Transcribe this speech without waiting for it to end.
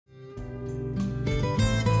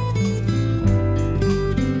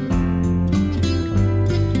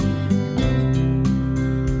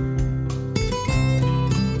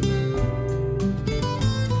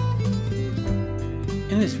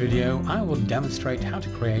video, I will demonstrate how to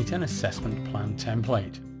create an assessment plan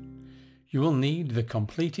template. You will need the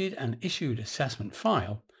completed and issued assessment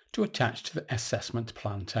file to attach to the assessment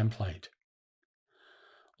plan template.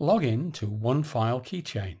 Log in to Onefile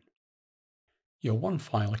keychain. Your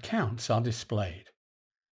Onefile accounts are displayed.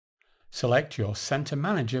 Select your Center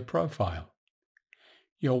Manager profile.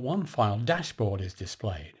 Your Onefile dashboard is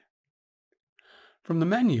displayed. From the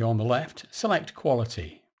menu on the left, select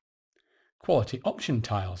Quality. Quality option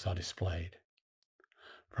tiles are displayed.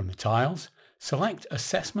 From the tiles, select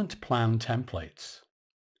Assessment Plan Templates.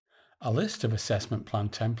 A list of assessment plan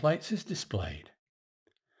templates is displayed.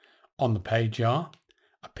 On the page are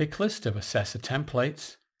a pick list of assessor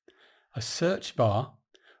templates, a search bar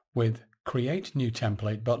with Create New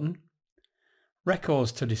Template button,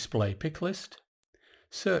 records to display pick list,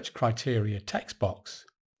 search criteria text box,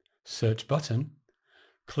 search button,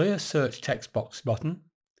 clear search text box button,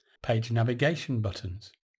 page navigation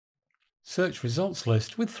buttons. Search results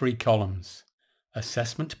list with 3 columns: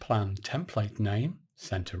 Assessment Plan Template Name,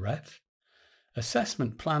 Center Ref,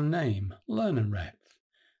 Assessment Plan Name, Learner Ref,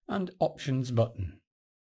 and Options button.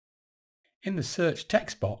 In the search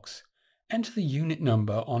text box, enter the unit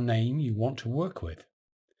number or name you want to work with.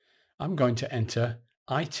 I'm going to enter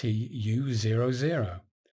ITU00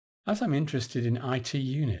 as I'm interested in IT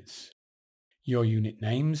units. Your unit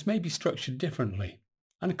names may be structured differently,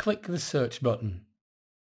 and click the search button.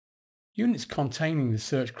 Units containing the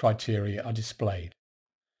search criteria are displayed.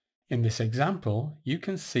 In this example, you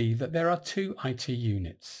can see that there are 2 IT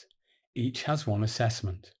units. Each has 1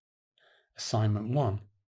 assessment. Assignment 1.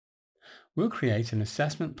 We'll create an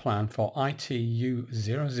assessment plan for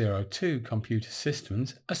ITU002 Computer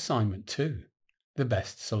Systems Assignment 2, the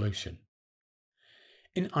best solution.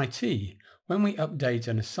 In IT, when we update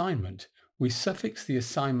an assignment, we suffix the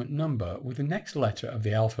assignment number with the next letter of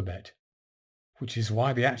the alphabet, which is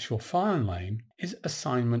why the actual file name is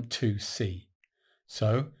Assignment 2C.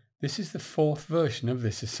 So this is the 4th version of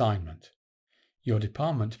this assignment. Your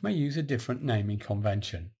department may use a different naming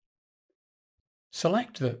convention.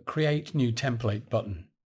 Select the Create New Template button.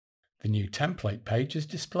 The New Template page is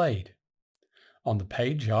displayed. On the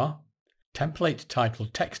page are Template Title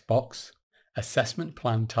text box, Assessment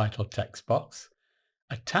Plan Title text box,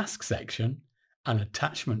 a task section, an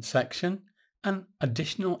attachment section, an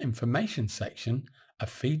additional information section, a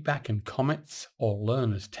feedback and comments or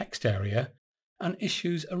learners text area, and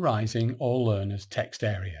issues arising or learners text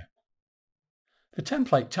area. The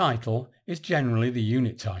template title is generally the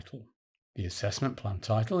unit title. The assessment plan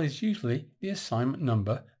title is usually the assignment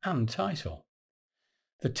number and title.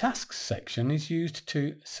 The tasks section is used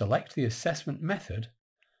to select the assessment method,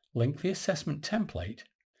 link the assessment template,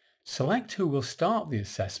 select who will start the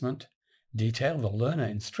assessment, detail the learner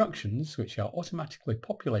instructions which are automatically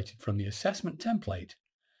populated from the assessment template,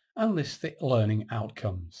 and list the learning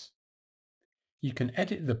outcomes. You can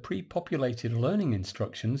edit the pre-populated learning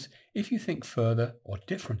instructions if you think further or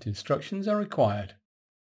different instructions are required.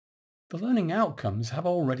 The learning outcomes have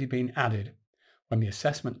already been added when the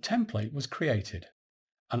assessment template was created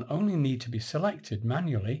and only need to be selected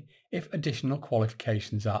manually if additional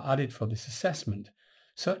qualifications are added for this assessment,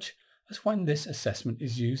 such as when this assessment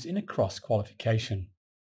is used in a cross-qualification.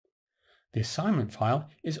 The assignment file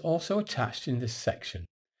is also attached in this section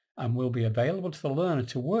and will be available to the learner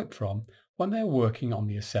to work from when they are working on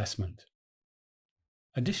the assessment.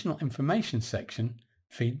 Additional information section,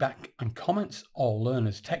 feedback and comments or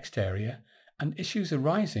learners text area, and issues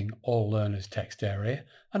arising or learners text area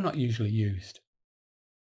are not usually used.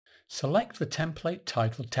 Select the template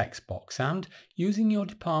title text box and, using your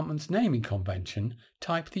department's naming convention,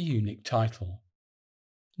 type the unique title.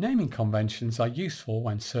 Naming conventions are useful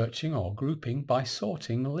when searching or grouping by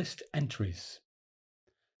sorting list entries.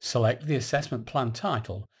 Select the assessment plan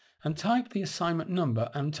title and type the assignment number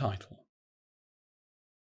and title.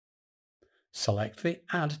 Select the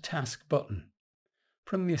Add Task button.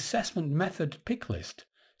 From the assessment method pick list,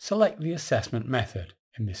 select the assessment method,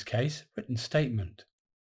 in this case, written statement.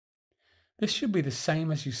 This should be the same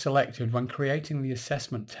as you selected when creating the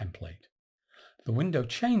assessment template. The window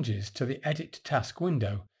changes to the Edit Task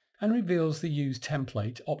window and reveals the Use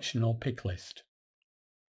Template optional pick list.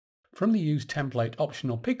 From the Use Template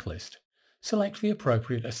optional pick list, select the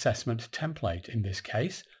appropriate assessment template, in this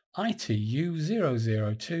case,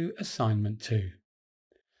 ITU002 Assignment 2.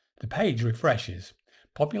 The page refreshes,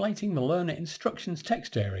 populating the learner instructions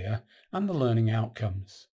text area and the learning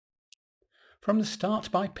outcomes. From the Start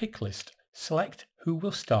by pick list, select who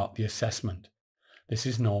will start the assessment. This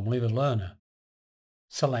is normally the learner.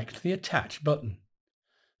 Select the Attach button.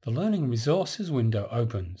 The Learning Resources window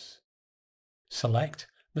opens. Select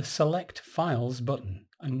the Select Files button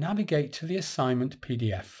and navigate to the assignment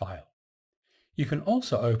PDF file. You can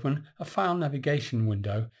also open a file navigation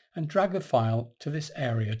window and drag the file to this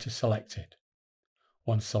area to select it.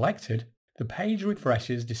 Once selected, the page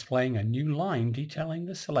refreshes, displaying a new line detailing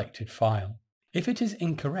the selected file. If it is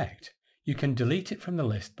incorrect, you can delete it from the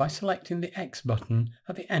list by selecting the X button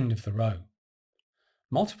at the end of the row.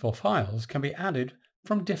 Multiple files can be added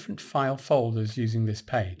from different file folders using this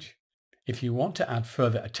page. If you want to add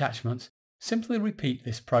further attachments, simply repeat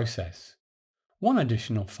this process. One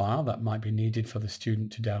additional file that might be needed for the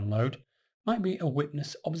student to download might be a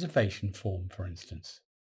witness observation form, for instance.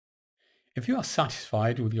 If you are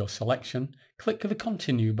satisfied with your selection, click the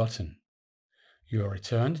Continue button. You are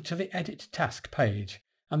returned to the Edit Task page,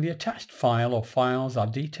 and the attached file or files are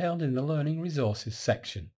detailed in the Learning Resources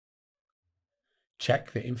section.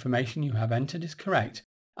 Check the information you have entered is correct,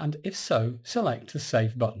 and if so, select the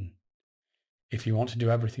Save button. If you want to do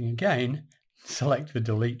everything again, select the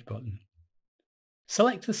Delete button.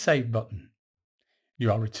 Select the Save button. You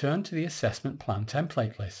are returned to the Assessment Plan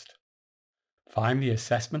template list. Find the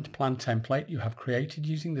assessment plan template you have created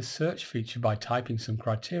using the search feature by typing some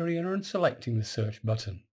criteria and selecting the search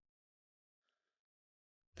button.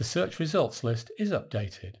 The search results list is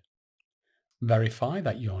updated. Verify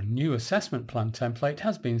that your new assessment plan template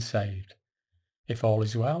has been saved. If all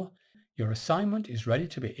is well, your assignment is ready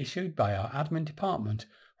to be issued by our admin department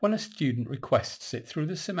when a student requests it through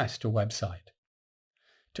the semester website.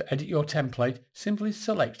 To edit your template, simply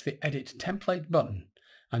select the Edit Template button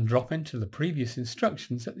and drop into the previous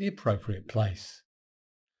instructions at the appropriate place.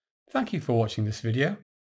 Thank you for watching this video.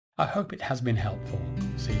 I hope it has been helpful.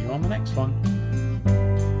 See you on the next one.